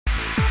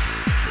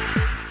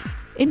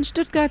In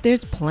Stuttgart,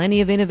 there's plenty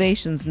of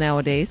innovations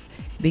nowadays.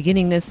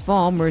 Beginning this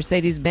fall,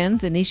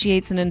 Mercedes-Benz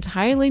initiates an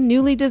entirely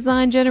newly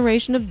designed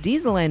generation of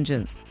diesel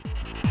engines.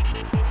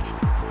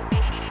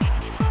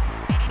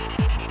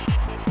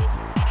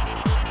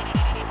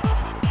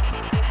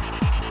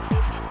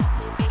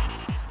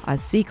 A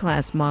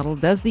C-Class model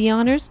does the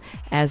honors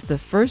as the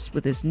first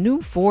with this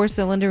new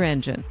four-cylinder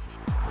engine.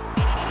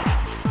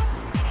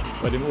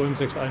 Bei dem OM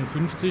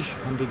 651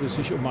 handelt es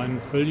sich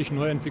einen völlig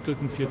neu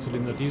entwickelten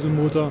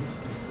Vierzylinder-Dieselmotor.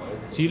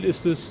 Ziel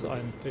ist es,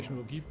 ein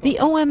Technologie. The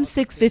OM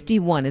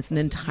 651 is an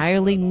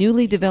entirely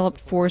newly developed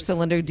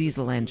four-cylinder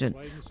diesel engine.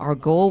 Our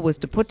goal was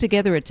to put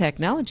together a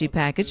technology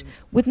package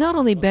with not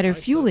only better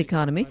fuel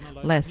economy,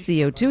 less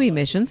CO2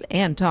 emissions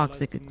and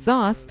toxic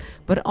exhausts,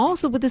 but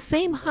also with the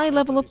same high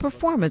level of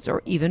performance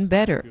or even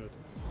better.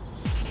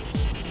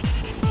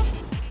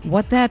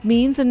 What that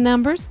means in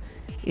numbers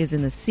is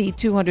in the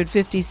C250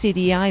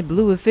 CDI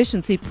Blue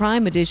Efficiency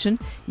Prime Edition,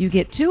 you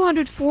get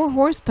 204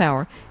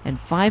 horsepower and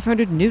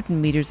 500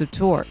 Newton-meters of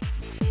torque.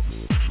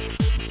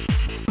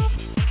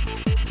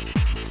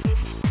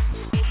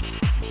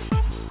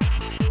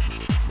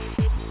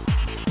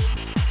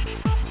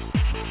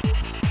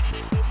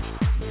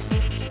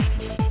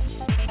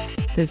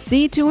 The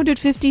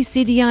C250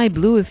 CDI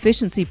Blue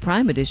Efficiency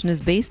Prime Edition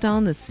is based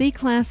on the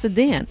C-Class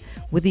sedan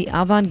with the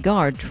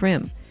avant-garde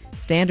trim.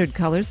 Standard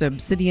colors are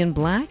obsidian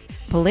black,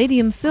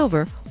 palladium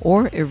silver,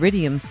 or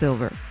iridium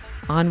silver.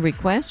 On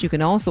request, you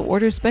can also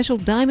order special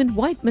diamond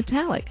white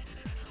metallic.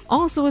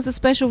 Also, as a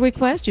special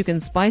request, you can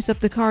spice up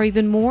the car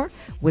even more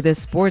with a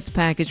sports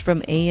package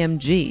from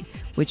AMG,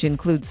 which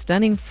includes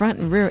stunning front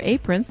and rear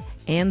aprons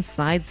and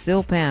side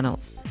sill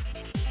panels.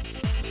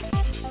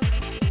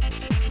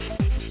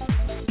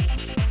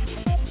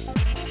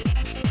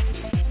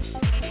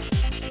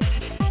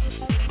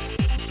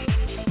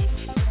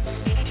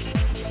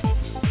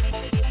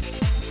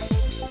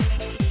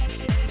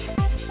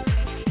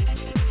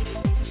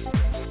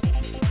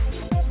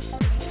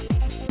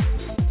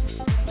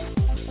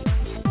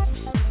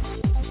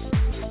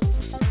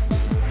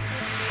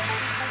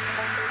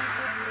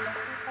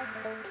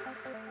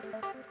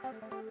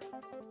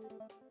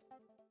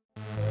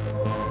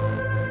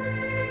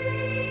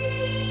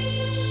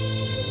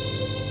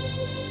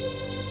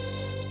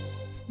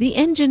 The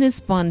engine is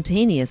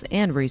spontaneous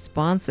and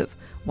responsive,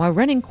 while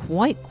running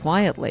quite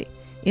quietly.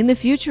 In the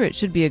future, it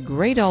should be a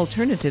great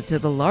alternative to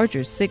the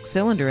larger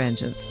six-cylinder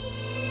engines.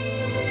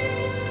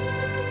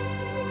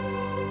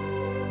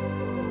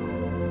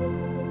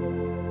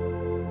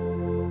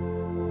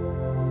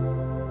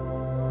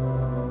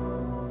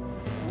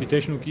 The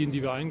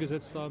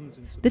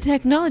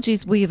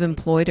technologies we have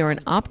employed are an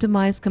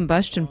optimized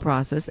combustion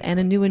process and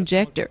a new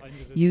injector,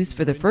 used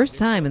for the first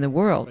time in the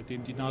world.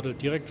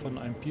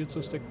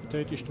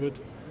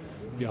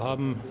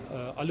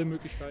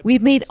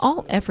 We've made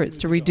all efforts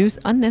to reduce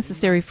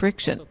unnecessary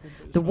friction.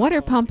 The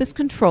water pump is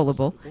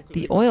controllable,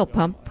 the oil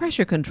pump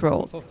pressure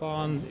controlled.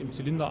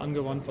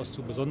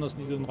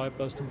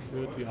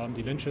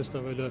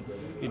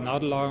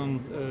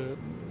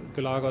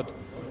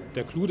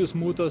 Der Clou des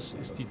Motors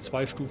ist die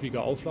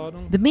zweistufige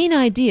Aufladung. The main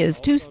idea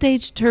is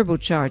two-stage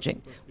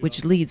turbocharging,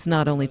 which leads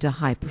not only to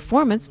high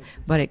performance,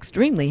 but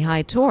extremely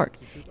high torque.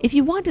 If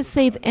you want to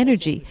save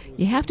energy,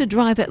 you have to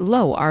drive at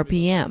low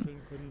RPM.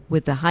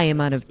 With the high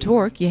amount of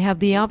torque, you have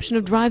the option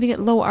of driving at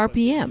low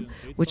RPM,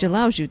 which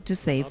allows you to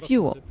save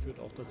fuel. Führt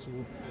auch dazu,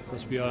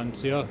 dass wir ein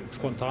sehr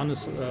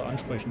spontanes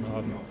Ansprechen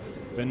haben.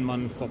 Wenn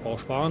man Verbrauch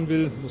sparen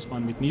will, muss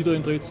man mit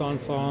niedrigen Drehzahlen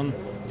fahren.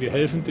 Wir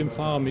helfen dem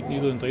Fahrer, mit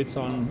niedrigen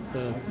Drehzahlen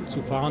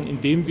zu fahren,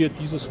 indem wir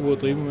dieses hohe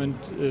Drehmoment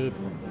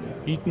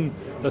bieten.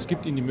 Das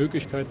gibt ihnen die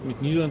Möglichkeit, mit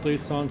niedrigen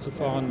Drehzahlen zu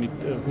fahren, mit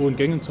hohen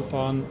Gängen zu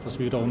fahren, was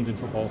wiederum den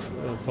Verbrauch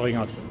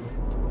verringert.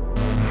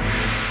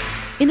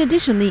 In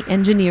addition, the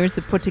engineers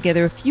have put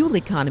together a fuel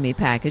economy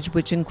package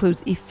which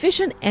includes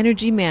efficient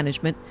energy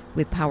management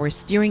with power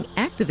steering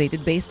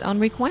activated based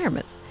on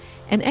requirements.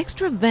 An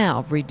extra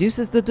valve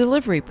reduces the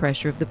delivery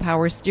pressure of the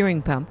power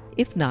steering pump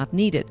if not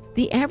needed.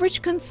 The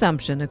average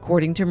consumption,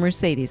 according to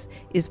Mercedes,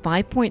 is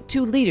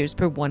 5.2 liters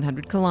per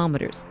 100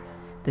 kilometers.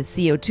 The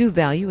CO2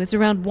 value is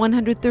around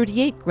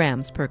 138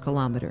 grams per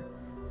kilometer.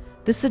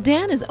 The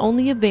sedan is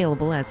only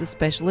available as a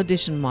special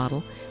edition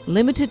model,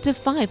 limited to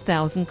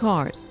 5,000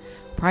 cars.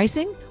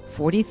 Pricing,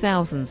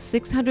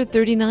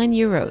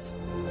 €40,639.